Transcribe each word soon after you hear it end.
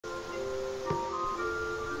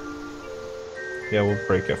Yeah, we'll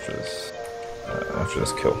break after this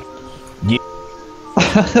kill. Yeah.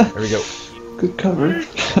 There we go. Good cover.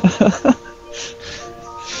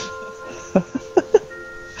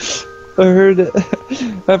 I heard it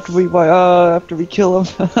after we kill him.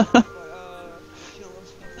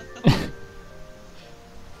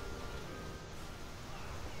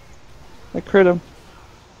 I crit him.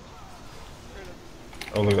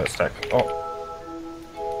 Oh, look at that stack. Oh.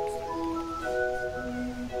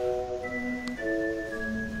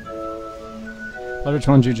 Which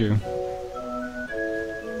one, Juju?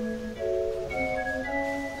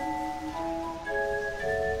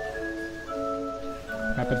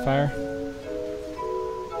 Rapid fire.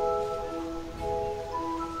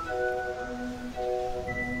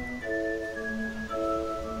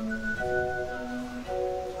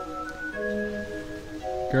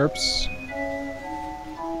 GURPS.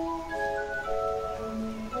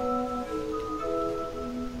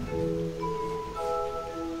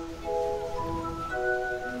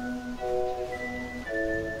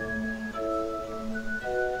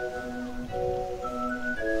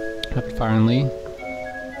 Rapid fire on Lee.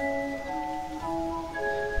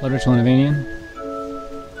 Blood Ritual on Evanian.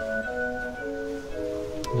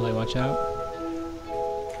 Melee, watch out.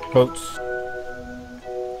 Boats.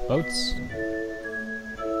 Boats.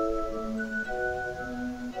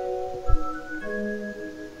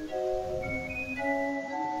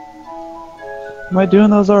 Am I doing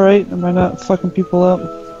those alright? Am I not fucking people up?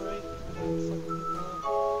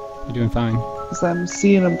 You're doing fine. Because I'm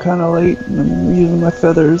seeing them kind of late and I'm using my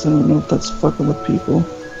feathers and I don't know if that's fucking with people.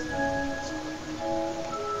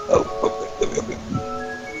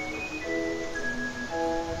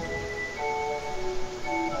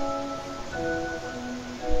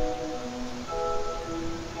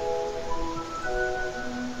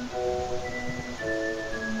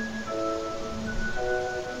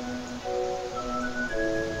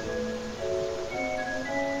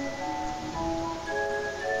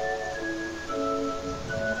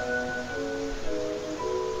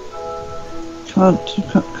 Cunt.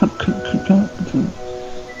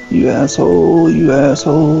 You asshole, you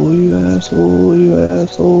asshole, you asshole, you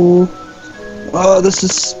asshole. Oh, this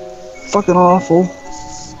is fucking awful.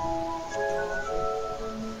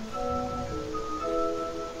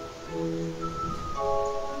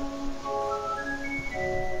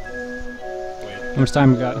 How much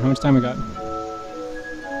time we got? How much time we got?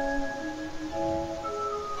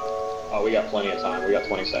 Oh, we got plenty of time. We got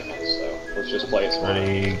 20 seconds, so let's just play it smart.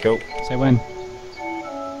 Ready, go. Say when.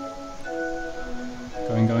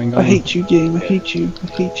 Going. I hate you, game. I hate you. I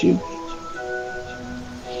hate you.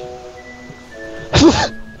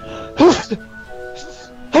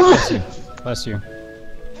 Bless you.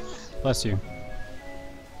 Bless you.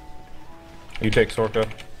 You take Sorka.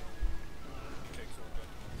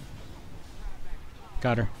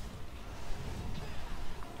 Got her.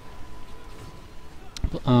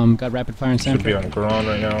 Got rapid fire and Should be Sanford. on Garon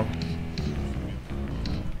right now.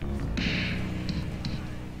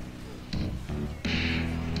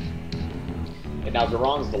 And now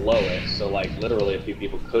Garon's the lowest, so like literally a few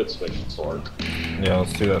people could switch to Sword. Yeah,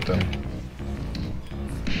 let's do that then.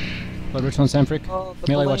 Blood Ritual and Sanfric.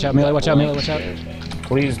 Melee, watch out, melee, watch out, melee, watch out.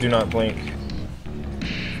 Please do not blink.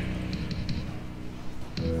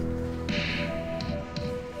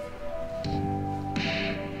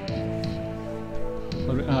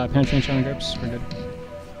 Penetration shot on GURPS, we're good.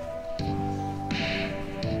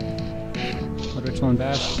 Blood Ritual and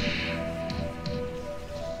Bash.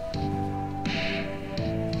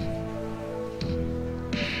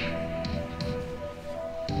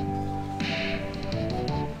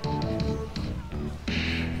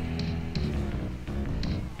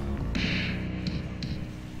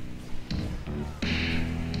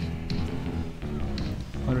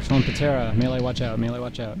 Blood Ritual and Patera, melee, watch out, melee,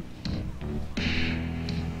 watch out.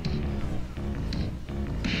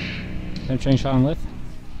 Penetrating shot on Lith.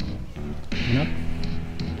 Coming up.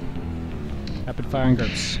 Rapid fire on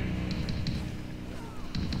GURPS.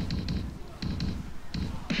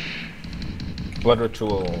 Blood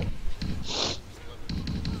Ritual.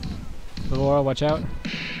 Little Aura, watch out.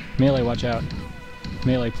 Melee, watch out.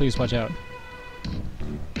 Melee, please watch out.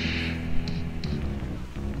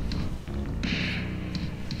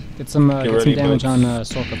 Get some damage on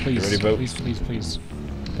Sorka, please. Get ready, boats. Please.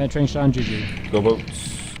 Penetrating shot on Juju. Go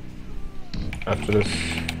boats. After this.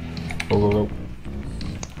 Go.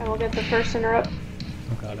 I will get the first interrupt.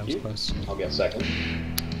 Oh god, that was close. I'll get second.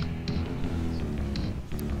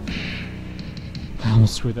 I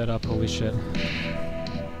almost screwed that up, holy shit.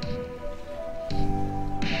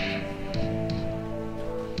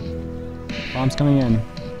 Bombs coming in.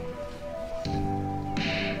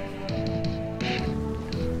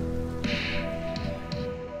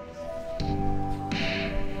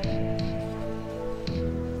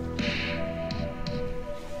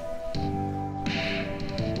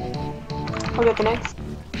 I'll get the next.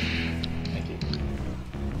 Thank you.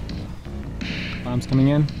 Bombs coming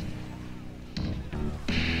in.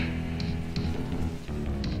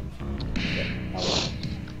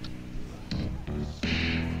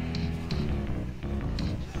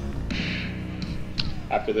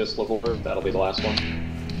 After this, look over. That'll be the last one.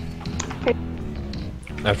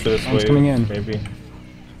 After this Bombs wave, coming in. maybe.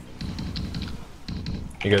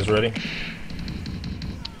 You guys ready?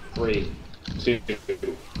 3, 2,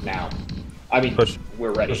 now. I mean, Push.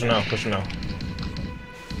 we're ready. Push it now, push it now.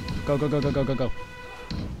 Go, go, go, go, go, go, go.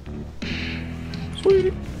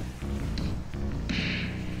 Sweet.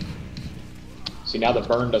 See, now the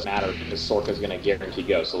burn doesn't matter because Sorka's going to guarantee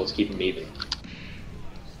go, so let's keep him even.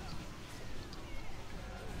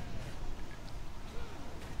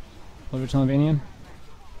 Leverage Slovenian.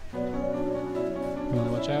 Really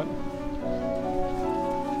watch out.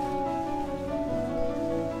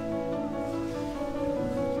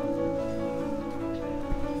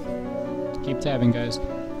 Keep tabbing, guys.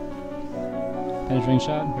 Penetrating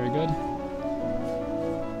shot, very good.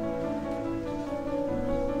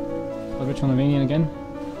 Leverage Slovenian again.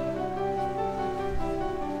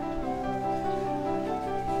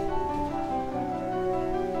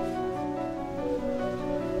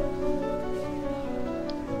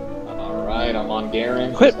 Alright, I'm on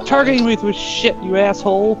Garen. Quit targeting me with shit, you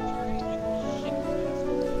asshole!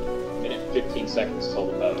 Minute 15 seconds till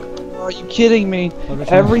the boat. Are you kidding me? Leverage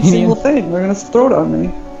Every Slovenian. single thing, they're gonna throw it on me.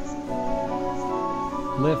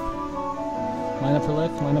 Lift. Line up for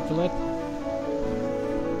lift, line up for lift.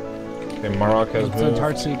 Okay, Marok has It's a moved.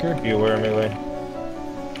 Heart Seeker. Be aware, melee.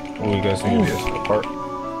 Oh, you guys need to be apart.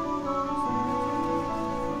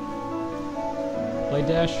 Blade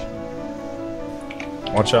dash.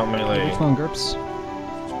 Watch out, melee. Which one, Gerps?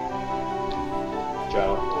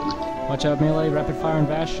 Joe. Watch out, melee, rapid fire and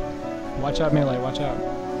bash. Watch out, melee, watch out.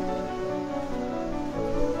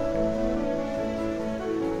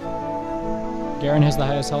 Garen has the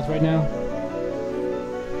highest health right now.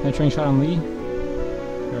 Penetrating shot on Lee.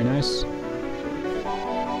 Very nice.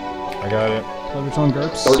 I got it. Leverage on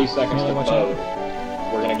Gerps. 30 seconds Melee, to watch boat.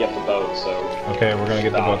 out. We're going to get the boat, so Okay, we're gonna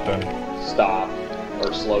get the boat then. stop.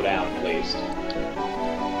 Or slow down, at least.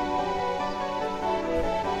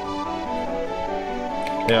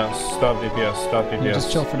 Yeah, stop DPS, stop DPS. Yeah,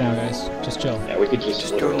 just chill for now, guys. Just chill. Yeah, we could just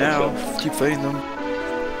Just go literally now. chill. Keep fighting them.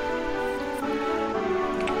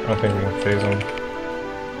 I don't think we can phase him.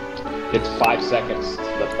 It's 5 seconds to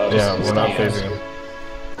the boat. Yeah, we're not Stop, phasing him.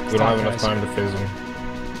 We don't have enough guys. time to phase him.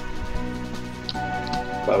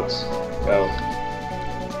 Boats. Go.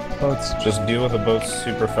 Boats. Just deal with the boats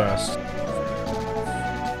super fast.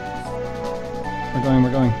 We're going,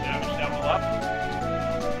 we're going.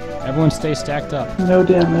 Everyone stay stacked up. No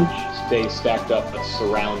damage. Stay stacked up, but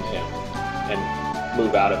surround him. And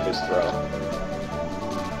move out of his throw.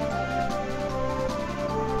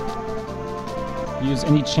 Use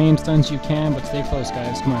any chain stuns you can, but stay close,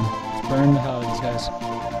 guys. Come on. Let's burn the hell out of these guys.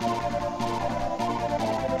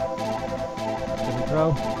 Every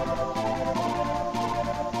throw.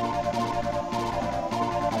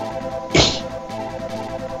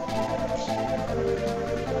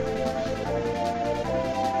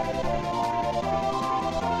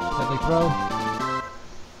 Deadly throw.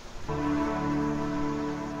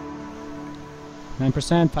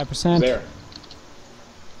 9%, 5%. There.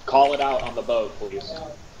 Call it out on the boat, please.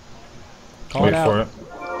 Call Wait it out. for it.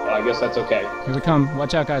 I guess that's okay. Here we come.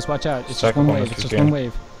 Watch out, guys. Watch out. It's just Second one one wave. if It's you just can. one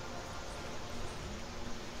wave.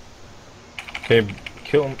 Okay,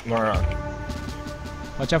 kill Marok.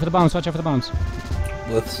 Watch out for the bombs. Watch out for the bombs.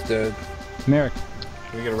 Lift's dead. Merrick.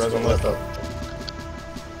 Can we get a res on lift?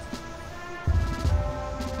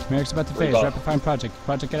 Merrick's about to phase. Rebuff. Rapid fire project.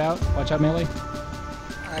 Project, get out. Watch out, melee.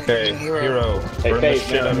 Okay, hero. Hey, Burn the phase,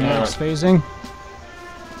 shit out of Merrick's Marok. phasing.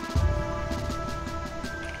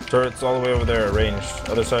 Turrets all the way over there, ranged.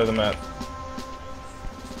 Other side of the map.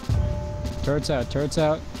 Turrets out. Turrets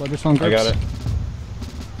out. Leverage one I grips. got it.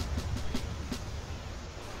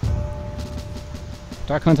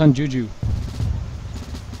 Dark Hunt on Juju.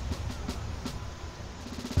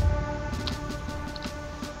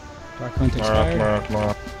 Dark Hunt Marok, expired. Marok,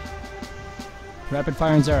 Marok. Rapid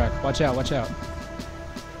fire on Zarak. Watch out. Watch out.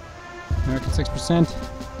 Merrick at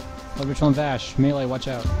 6%. Leverage on Vash. Melee. Watch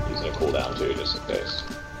out. Using a cooldown too, just in case.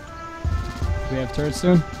 Do we have turrets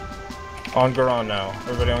soon? On Garon now.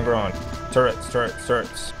 Everybody on Garon. Turrets, turrets,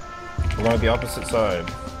 turrets. We're going to the opposite side.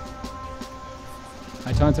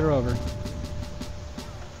 I taunted her over.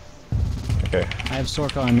 Okay. I have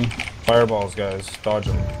Sorka on me. Fireballs, guys. Dodge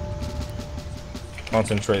them.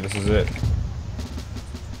 Concentrate. This is it.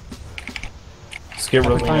 Skip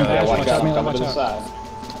Rapid really fire now. bash. Watch Watch out, out, melee, coming watch to the out.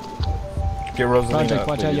 side. Get Rosalina. Project,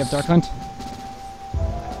 watch out, you have please. Dark Hunt.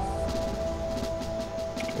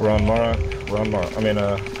 We're on Mara. We're on Mara. I mean,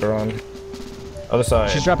 we're on. Other side.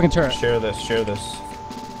 She's dropping a turret. Share this, share this.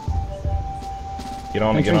 Get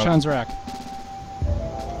on, Entering get on. Shan's rack.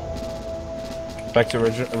 Back to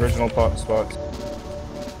original spots.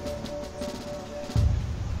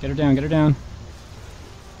 Get her down, get her down.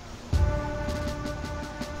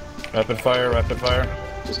 Rapid fire, rapid fire.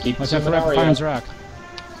 Just keep Watch out for zooming rapid out, fire in yeah,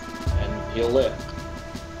 Zarak. and he'll live.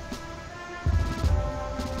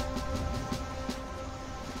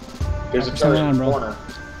 There's a 5% turret down, in the bro. corner.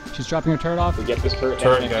 She's dropping her turret off. We get this turret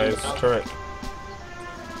down Turret, into guys, the mountain. turret.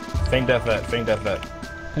 Feint death vet, feint death vet.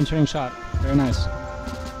 Penetrating shot. Very nice.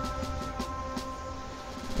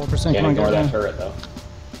 4%, Can't come on, get ignore her that down. turret though.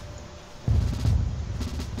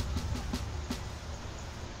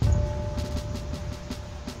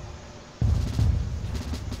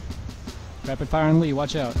 Rapid fire on Lee,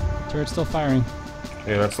 watch out. Turret's still firing.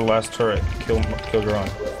 Yeah, that's the last turret. Kill Garon.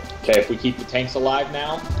 Okay, if we keep the tanks alive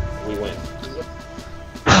now, we win.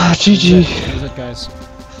 Ah, GG. That's it, guys.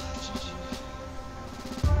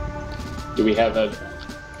 Do we have a...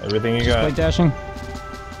 Everything you Blade got. dashing.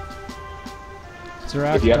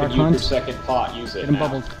 Zarak, If you Dark haven't used your Hunt. second pot, use it Get him now.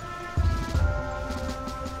 bubbled.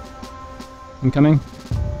 Incoming.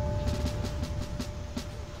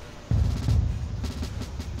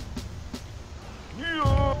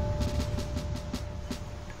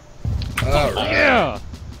 Yeah!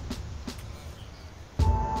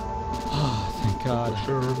 Oh, thank God.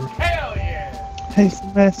 Hell yeah! Hey,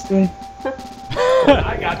 Sylvester.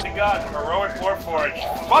 I got the gun from Heroic Warforged.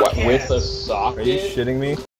 Fuck What, yes! with a socket? Are you shitting me?